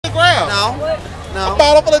No. A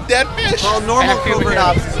bottle full of dead fish. Well, normal covert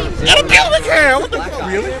ops. And a pubic hair. What the fuck?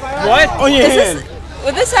 Really? What? On your hand.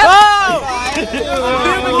 Would this happen?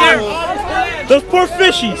 Those poor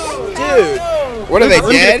fishies. Dude. What are they,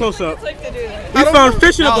 dead? Close up. We found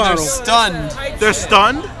fish in a bottle. They're stunned. They're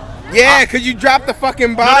stunned? Yeah, because you dropped the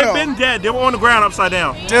fucking No, bottle. they've been dead. They were on the ground upside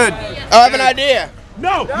down. Dude. I have an idea.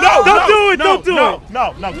 No, Don't do it. Don't do it.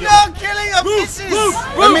 No. No killing of fishes.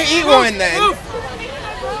 Let me eat one then.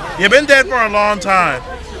 You've been dead for a long time.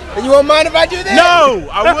 And you won't mind if I do that? No,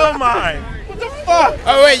 I will mind. What the fuck?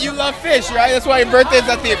 Oh, wait, you love fish, right? That's why your birthday's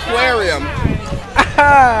at the aquarium.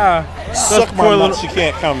 Suck my nuts, you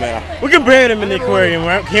can't come now. We can bury them in the aquarium,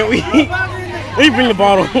 right? Can't we? Let me bring the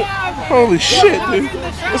bottle. Holy shit, dude.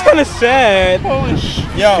 It's kind of sad. Holy shit.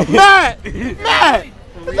 Yo. Matt!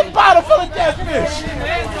 It's a bottle full of dead fish.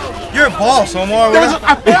 You're a boss, Omar.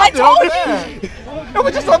 I found it over there. It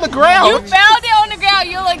was just on the ground. You found it on the ground.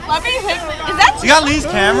 You're like, let me hit. Is that two? You got Lee's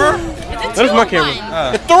camera? It's That is my camera.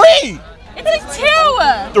 Three. It's like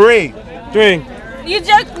two. Three. You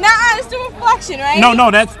joke? Nah, it's the reflection, right?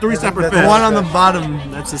 No, that's three separate fish. The one on the bottom,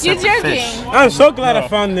 that's a You're separate joking. fish. I'm so glad I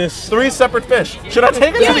found this. Three separate fish. Should I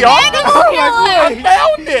take it You to the office? animal killer. I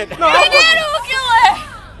found it. You're an animal killer.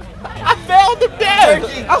 I found him dead.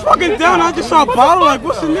 I was walking down, I just saw a bottle, like,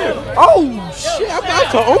 what's in there? Oh, shit, I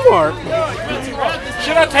got to Omar.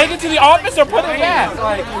 Should I take it to the office or put it back?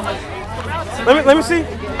 Let me see.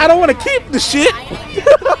 I don't want to keep the shit.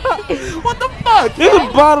 What the fuck? There's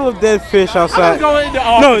a bottle of dead fish outside. Go in the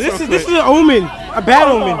office. No, this is an omen. A bad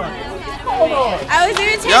omen. I was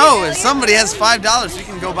irritated. Yo, if somebody has $5, we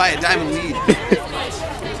can go buy a diamond weed.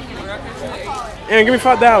 Aaron, give me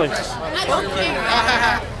 $5.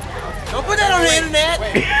 Don't put that on the internet.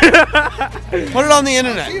 Put it on the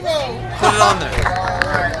internet. Put it on there.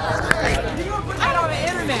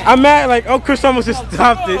 I'm mad, like, oh, Chris almost just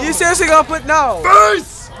stopped it. You seriously gonna put no?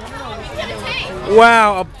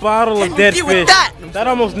 Wow, a bottle of dead deal with fish. that? That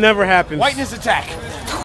almost never happens. Whiteness attack.